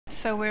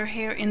so we're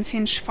here in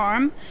Finch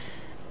Farm,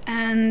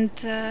 and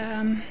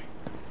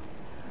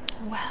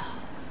well,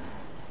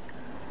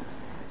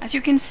 as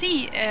you can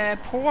see,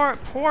 poor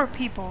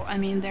people. I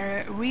mean,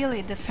 they're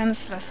really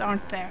defenseless,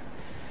 aren't they?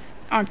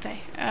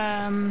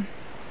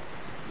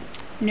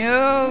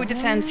 No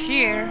defense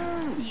here.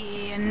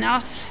 Yeah,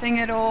 nothing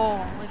at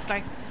all. It's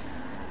like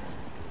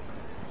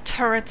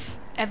turrets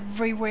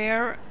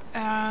everywhere.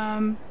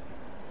 And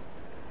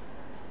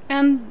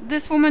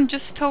this woman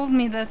just told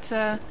me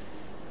that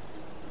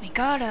we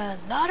got a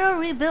lot of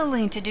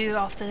rebuilding to do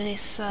after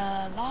this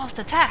last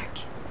attack.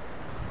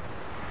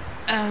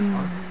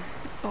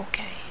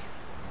 Okay.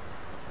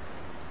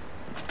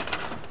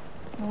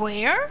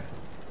 Where?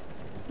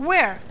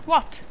 Where?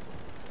 What?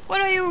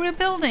 What are you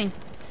rebuilding?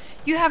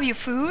 You have your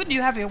food,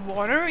 you have your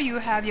water, you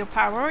have your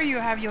power, you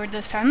have your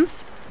defense.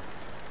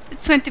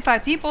 It's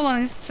 25 people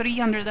and it's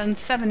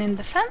 307 in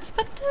defense,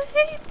 but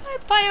hey,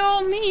 by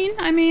all means,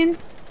 I mean,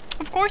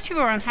 of course you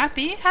are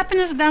unhappy.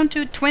 Happiness down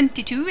to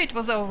 22, it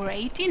was over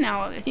 80,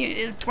 now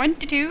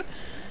 22.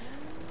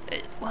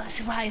 Well,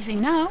 it's rising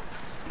now,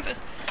 but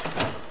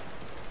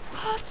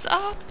what's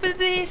up with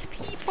these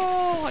people?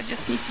 I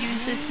just need to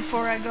use this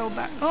before I go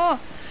back. Oh,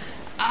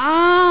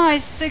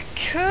 it's the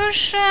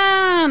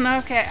cushion.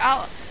 Okay,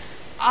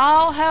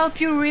 I'll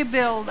help you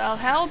rebuild. I'll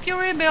help you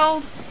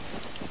rebuild.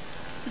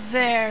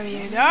 There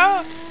you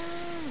go.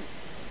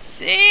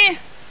 See?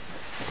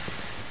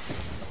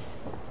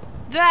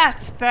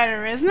 That's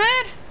better, isn't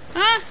it?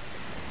 Huh?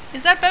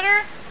 Is that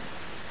better?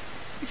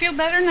 You feel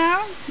better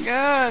now?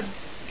 Good.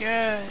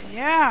 Good.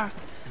 Yeah.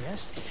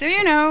 Yes. So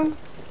you know,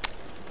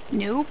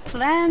 no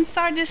plants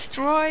are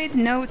destroyed,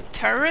 no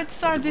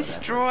turrets are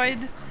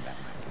destroyed.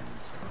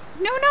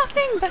 No,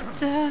 nothing, but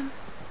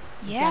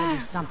yeah. Gotta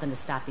do something to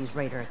stop these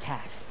raider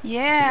attacks.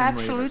 Yeah,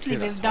 absolutely.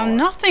 We've done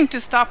nothing to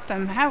stop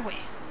them, have we?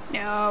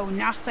 No,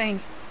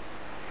 nothing.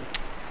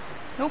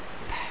 Nope.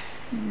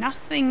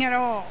 Nothing at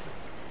all.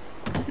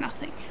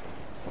 Nothing.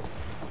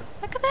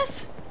 Look at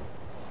this.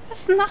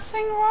 There's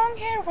nothing wrong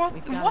here. What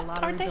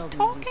are they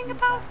talking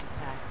about?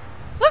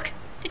 Look!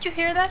 Did you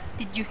hear that?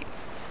 Did you hear?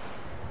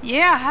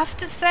 Yeah, I have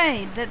to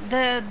say that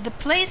the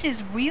place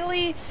is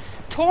really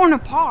torn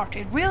apart.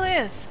 It really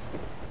is.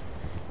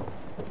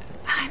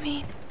 I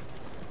mean,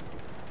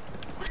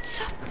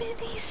 what's up with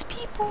these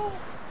people?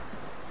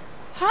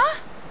 Huh?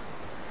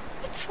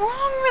 What's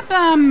wrong with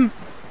them?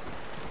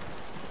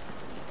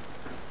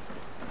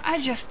 I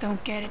just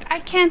don't get it. I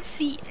can't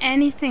see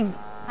anything.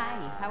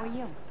 Hi, how are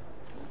you?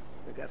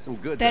 I got some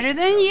goods. Better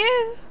than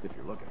you. If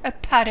you're looking.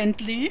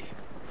 Apparently.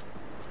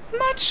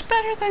 Much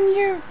better than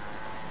you.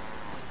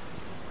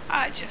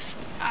 I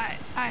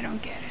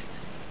don't get it.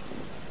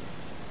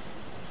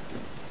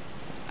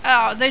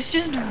 Oh,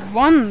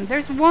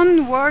 there's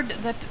one word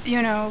that,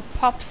 you know,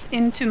 pops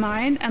into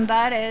mind, and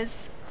that is,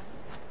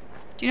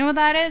 do you know what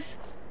that is?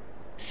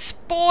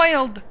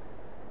 Spoiled.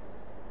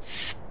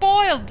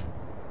 Spoiled.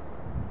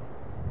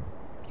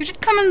 You should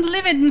come and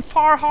live in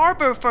Far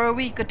Harbor for a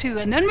week or two,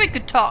 and then we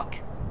could talk.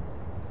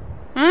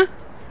 Huh?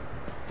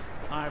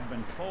 I've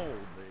been told